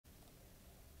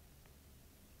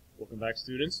Welcome back,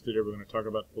 students. Today we're going to talk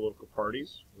about political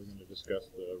parties. We're going to discuss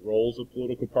the roles of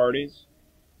political parties,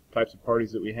 types of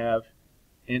parties that we have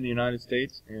in the United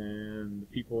States, and the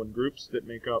people and groups that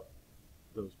make up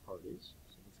those parties.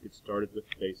 So let's get started with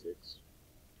the basics.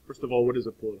 First of all, what is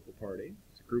a political party?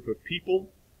 It's a group of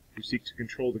people who seek to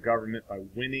control the government by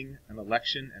winning an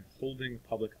election and holding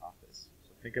public office. So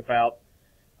think about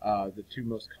the two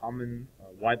most common,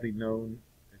 widely known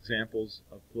examples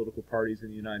of political parties in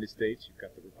the United States. You've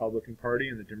got the Republican Party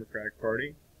and the Democratic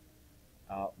Party.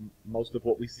 Most of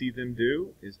what we see them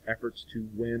do is efforts to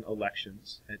win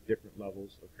elections at different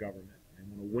levels of government. They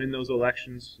want to win those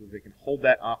elections so they can hold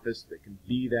that office, they can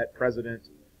be that president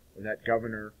or that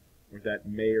governor or that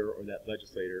mayor or that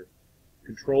legislator,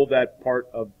 control that part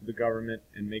of the government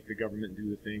and make the government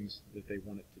do the things that they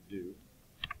want it to do.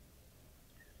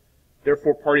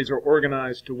 Therefore, parties are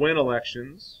organized to win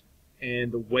elections,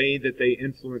 and the way that they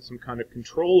influence some kind of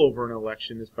control over an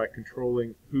election is by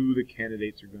controlling who the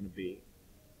candidates are going to be.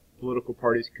 Political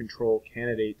parties control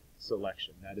candidate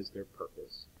selection. That is their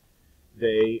purpose.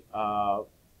 They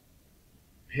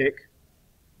pick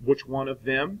which one of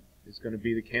them is going to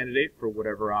be the candidate for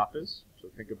whatever office. So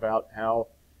think about how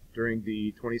during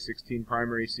the 2016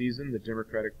 primary season, the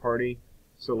Democratic Party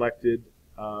selected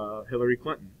Hillary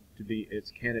Clinton to be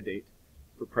its candidate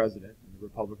for president, and the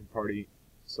Republican Party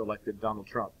selected Donald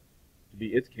Trump to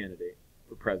be its candidate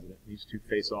for president. These two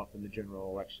face off in the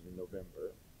general election in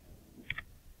November.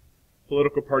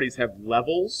 Political parties have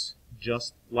levels,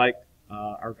 just like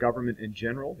our government in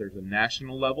general. There's a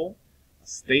national level, a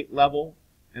state level,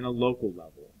 and a local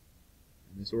level.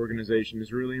 And this organization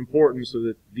is really important so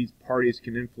that these parties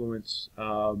can influence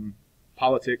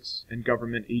politics and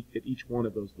government at each one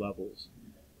of those levels.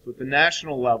 So at the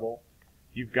national level,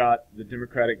 you've got the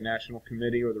Democratic National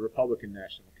Committee or the Republican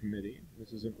National Committee.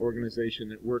 This is an organization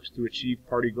that works to achieve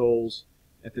party goals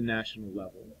at the national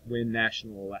level, win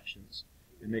national elections,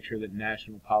 and make sure that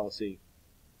national policy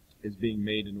is being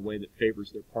made in a way that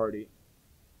favors their party.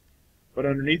 But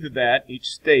underneath of that, each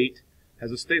state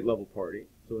has a state-level party.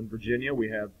 So in Virginia, we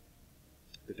have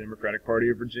the Democratic Party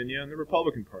of Virginia and the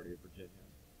Republican Party of Virginia.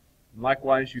 And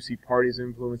likewise, you see parties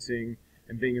influencing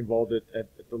and being involved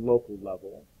at the local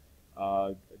level.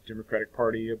 Democratic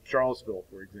Party of Charlottesville,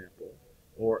 for example,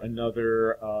 or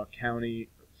another county,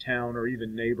 town, or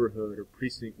even neighborhood or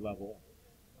precinct level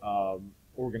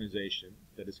organization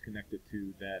that is connected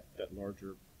to that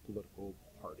larger political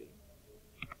party.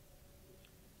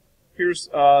 Here's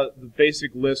the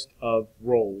basic list of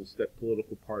roles that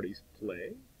political parties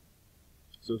play.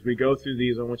 So as we go through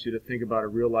these, I want you to think about a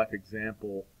real-life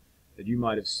example that you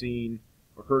might have seen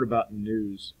or heard about in the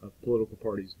news of political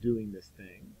parties doing this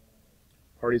thing.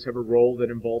 Parties have a role that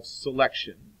involves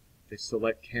selection. They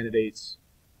select candidates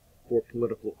for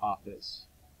political office.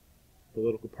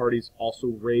 Political parties also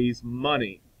raise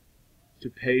money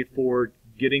to pay for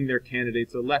getting their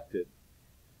candidates elected.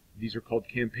 These are called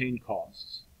campaign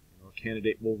costs. A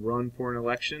candidate will run for an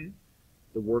election.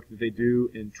 The work that they do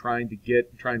in trying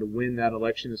to win that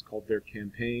election is called their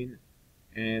campaign,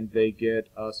 and they get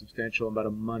a substantial amount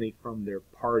of money from their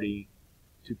party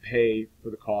to pay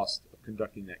for the cost of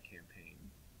conducting that campaign.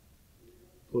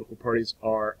 Political parties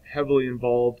are heavily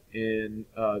involved in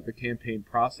the campaign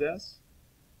process.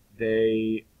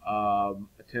 They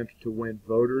attempt to win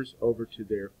voters over to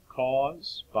their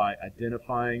cause by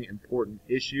identifying important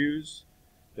issues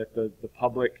that the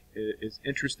public is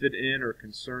interested in or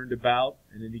concerned about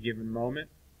at any given moment.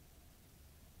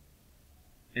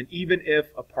 And even if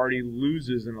a party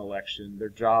loses an election, their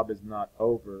job is not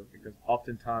over, because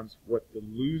oftentimes what the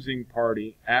losing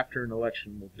party after an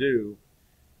election will do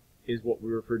is what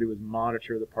we refer to as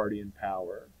monitor the party in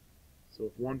power. So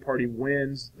if one party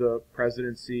wins the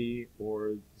presidency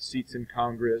or the seats in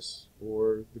Congress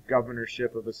or the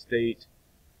governorship of a state,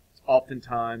 it's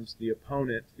oftentimes the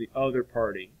opponent, the other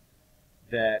party,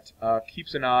 that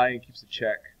keeps an eye and keeps a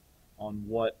check on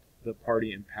what the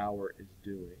party in power is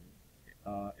doing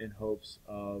in hopes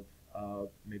of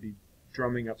maybe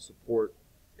drumming up support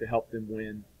to help them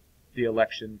win the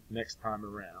election next time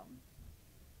around.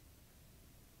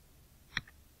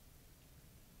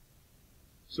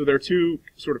 So there are two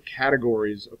sort of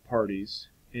categories of parties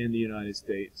in the United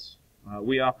States.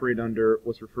 We operate under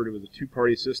what's referred to as a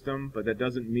two-party system, but that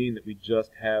doesn't mean that we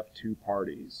just have two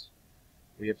parties.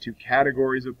 We have two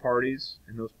categories of parties,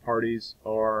 and those parties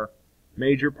are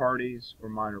major parties or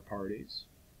minor parties.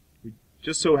 We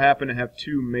just so happen to have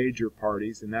two major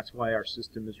parties, and that's why our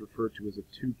system is referred to as a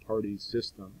two-party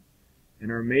system. And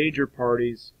our major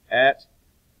parties at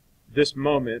this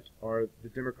moment are the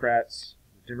Democrats,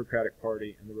 the Democratic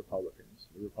Party, and the Republicans,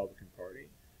 the Republican Party.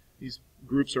 These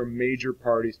groups are major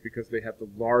parties because they have the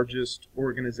largest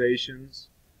organizations,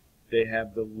 they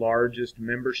have the largest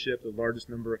membership, the largest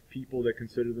number of people that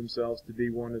consider themselves to be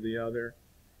one or the other.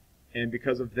 And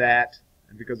because of that,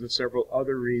 and because of several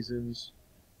other reasons,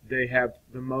 they have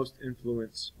the most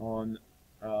influence on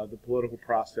the political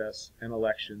process and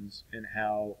elections and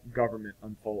how government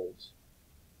unfolds.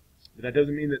 But that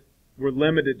doesn't mean that we're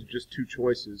limited to just two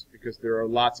choices, because there are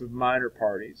lots of minor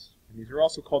parties, and these are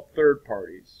also called third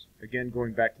parties. Again,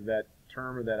 going back to that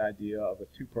term or that idea of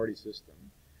a two-party system.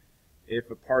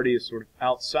 If a party is sort of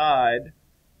outside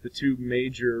the two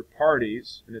major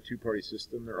parties in a two-party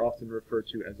system, they're often referred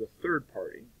to as a third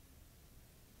party.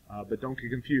 But don't get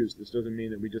confused. This doesn't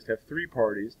mean that we just have three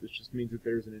parties. This just means that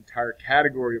there's an entire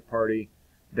category of party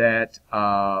that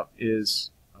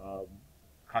is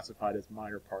classified as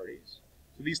minor parties.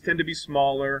 So these tend to be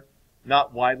smaller,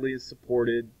 not widely as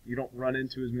supported. You don't run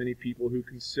into as many people who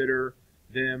consider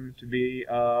them to be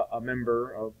a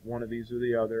member of one of these or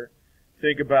the other.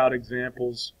 Think about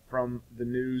examples from the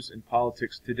news and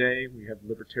politics today. We have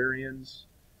libertarians,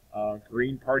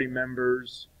 Green Party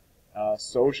members,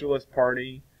 Socialist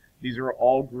Party. These are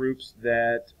all groups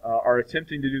that are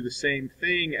attempting to do the same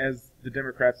thing as the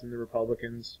Democrats and the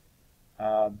Republicans.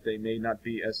 They may not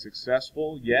be as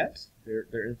successful yet.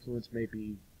 Their influence may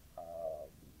be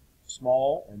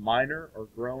small or minor or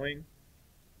growing.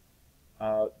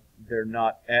 They're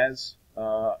not as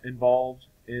involved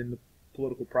in the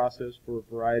political process for a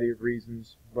variety of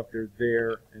reasons, but they're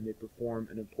there and they perform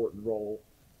an important role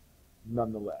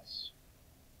nonetheless.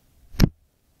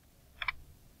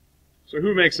 So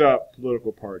who makes up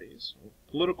political parties? Well,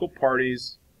 political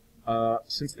parties,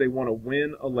 since they want to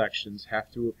win elections, have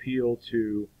to appeal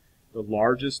to the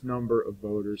largest number of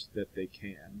voters that they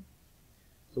can.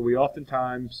 So we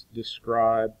oftentimes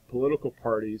describe political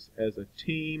parties as a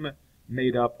team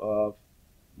made up of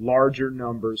larger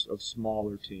numbers of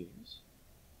smaller teams.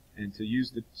 And to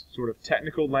use the sort of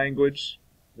technical language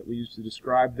that we use to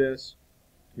describe this,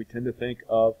 we tend to think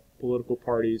of political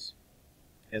parties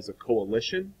as a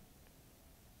coalition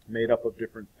made up of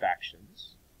different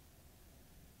factions.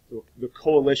 So the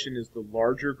coalition is the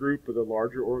larger group or the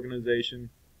larger organization,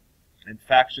 and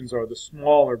factions are the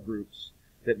smaller groups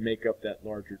that make up that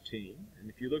larger team. And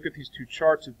if you look at these two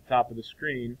charts at the top of the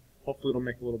screen, hopefully it'll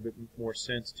make a little bit more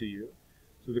sense to you.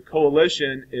 So the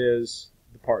coalition is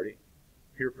the party.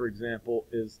 Here, for example,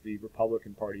 is the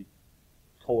Republican Party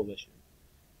coalition.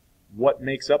 What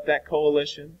makes up that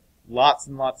coalition? Lots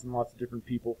and lots and lots of different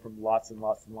people from lots and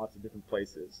lots and lots of different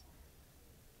places.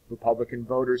 Republican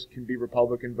voters can be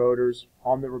Republican voters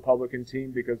on the Republican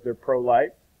team because they're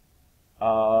pro-life,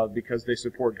 because they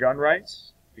support gun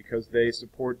rights, because they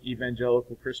support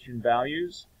evangelical Christian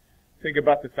values. Think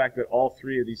about the fact that all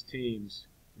three of these teams,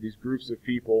 these groups of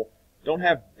people, don't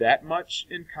have that much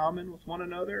in common with one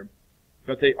another,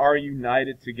 but they are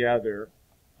united together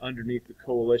underneath the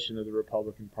coalition of the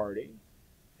Republican Party,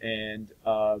 and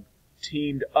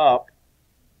teamed up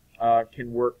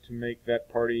can work to make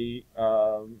that party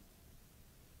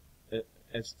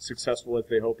as successful as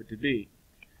they hope it to be.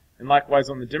 And likewise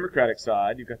on the Democratic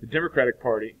side, you've got the Democratic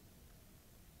Party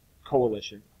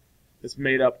coalition that's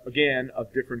made up, again,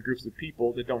 of different groups of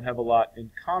people that don't have a lot in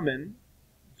common,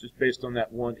 just based on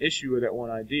that one issue or that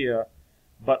one idea,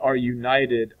 but are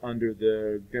united under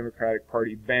the Democratic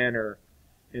Party banner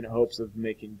in hopes of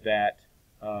making that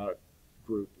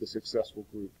group the successful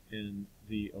group in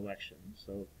the election.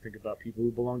 So think about people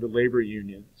who belong to labor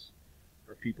unions,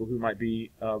 or people who might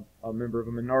be a member of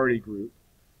a minority group,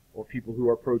 or people who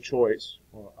are pro-choice,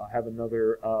 or have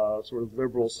another sort of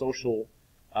liberal social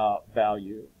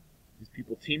value. These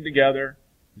people team together.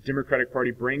 The Democratic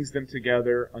Party brings them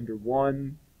together under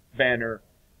one banner,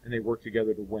 and they work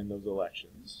together to win those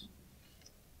elections.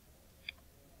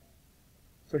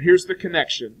 So here's the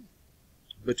connection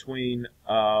between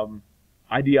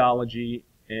ideology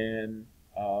and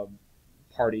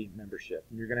party membership.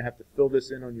 And you're going to have to fill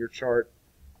this in on your chart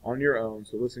on your own,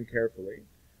 so listen carefully.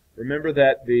 Remember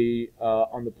that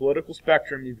on the political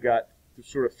spectrum, you've got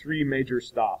sort of three major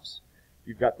stops.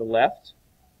 You've got the left,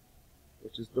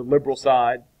 which is the liberal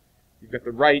side. You've got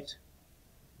the right,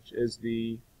 which is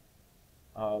the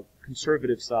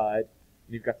conservative side.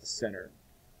 And you've got the center,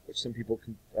 which some people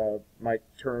might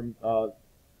term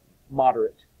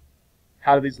moderate.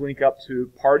 How do these link up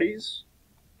to parties?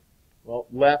 Well,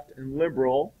 left and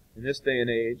liberal in this day and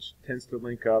age tends to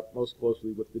link up most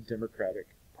closely with the Democratic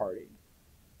Party.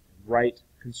 Right,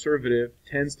 conservative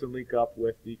tends to link up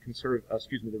with the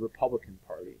the Republican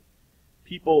Party.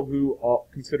 People who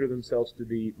consider themselves to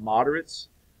be moderates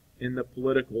in the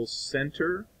political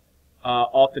center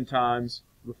oftentimes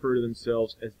refer to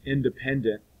themselves as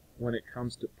independent when it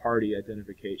comes to party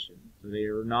identification. So they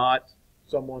are not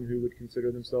someone who would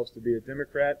consider themselves to be a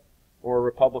Democrat or a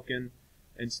Republican.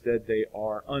 Instead, they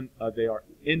are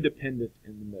independent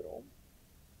in the middle.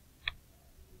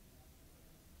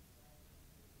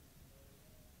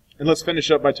 And let's finish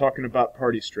up by talking about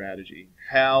party strategy.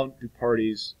 How do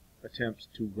parties attempt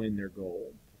to win their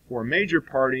goal? For a major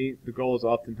party, the goal is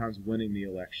oftentimes winning the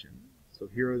election. So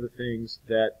here are the things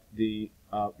that the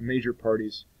major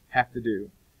parties have to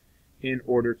do in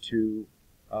order to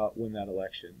win that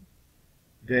election.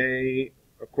 They,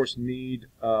 of course, need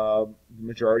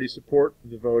majority support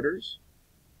of the voters.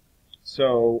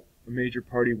 So a major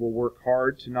party will work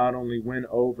hard to not only win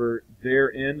over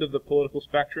their end of the political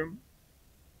spectrum,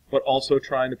 but also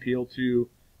try and appeal to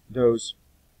those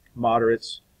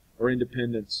moderates or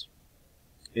independents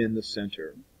in the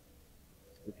center.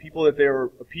 The people that they're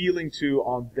appealing to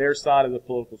on their side of the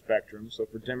political spectrum, so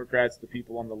for Democrats, the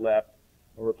people on the left,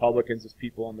 or Republicans, as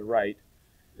people on the right,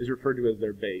 is referred to as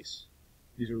their base.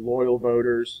 These are loyal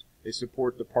voters. They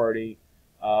support the party.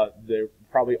 They're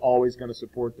probably always going to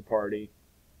support the party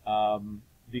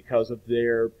because of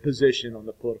their position on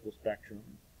the political spectrum.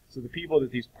 So the people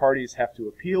that these parties have to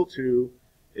appeal to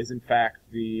is, in fact,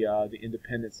 the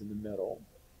independents in the middle.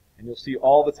 And you'll see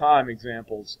all the time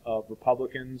examples of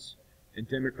Republicans and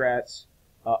Democrats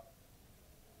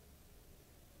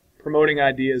promoting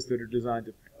ideas that are designed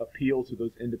to appeal to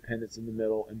those independents in the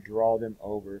middle and draw them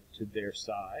over to their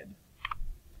side.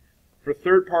 For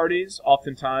third parties,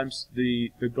 oftentimes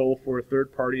the goal for a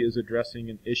third party is addressing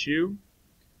an issue.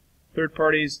 Third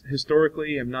parties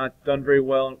historically have not done very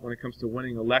well when it comes to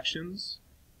winning elections,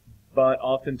 but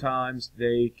oftentimes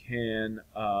they can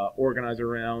organize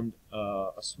around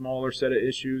a smaller set of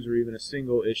issues or even a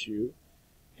single issue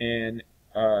and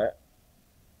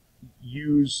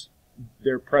use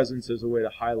their presence as a way to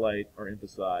highlight or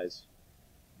emphasize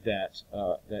that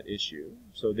issue.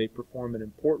 So they perform an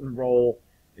important role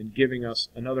in giving us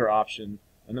another option,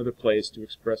 another place to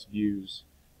express views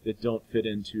that don't fit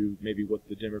into maybe what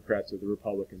the Democrats or the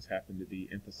Republicans happen to be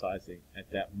emphasizing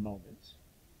at that moment.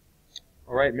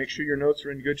 All right, make sure your notes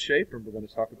are in good shape, and we're going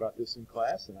to talk about this in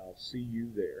class, and I'll see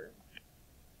you there.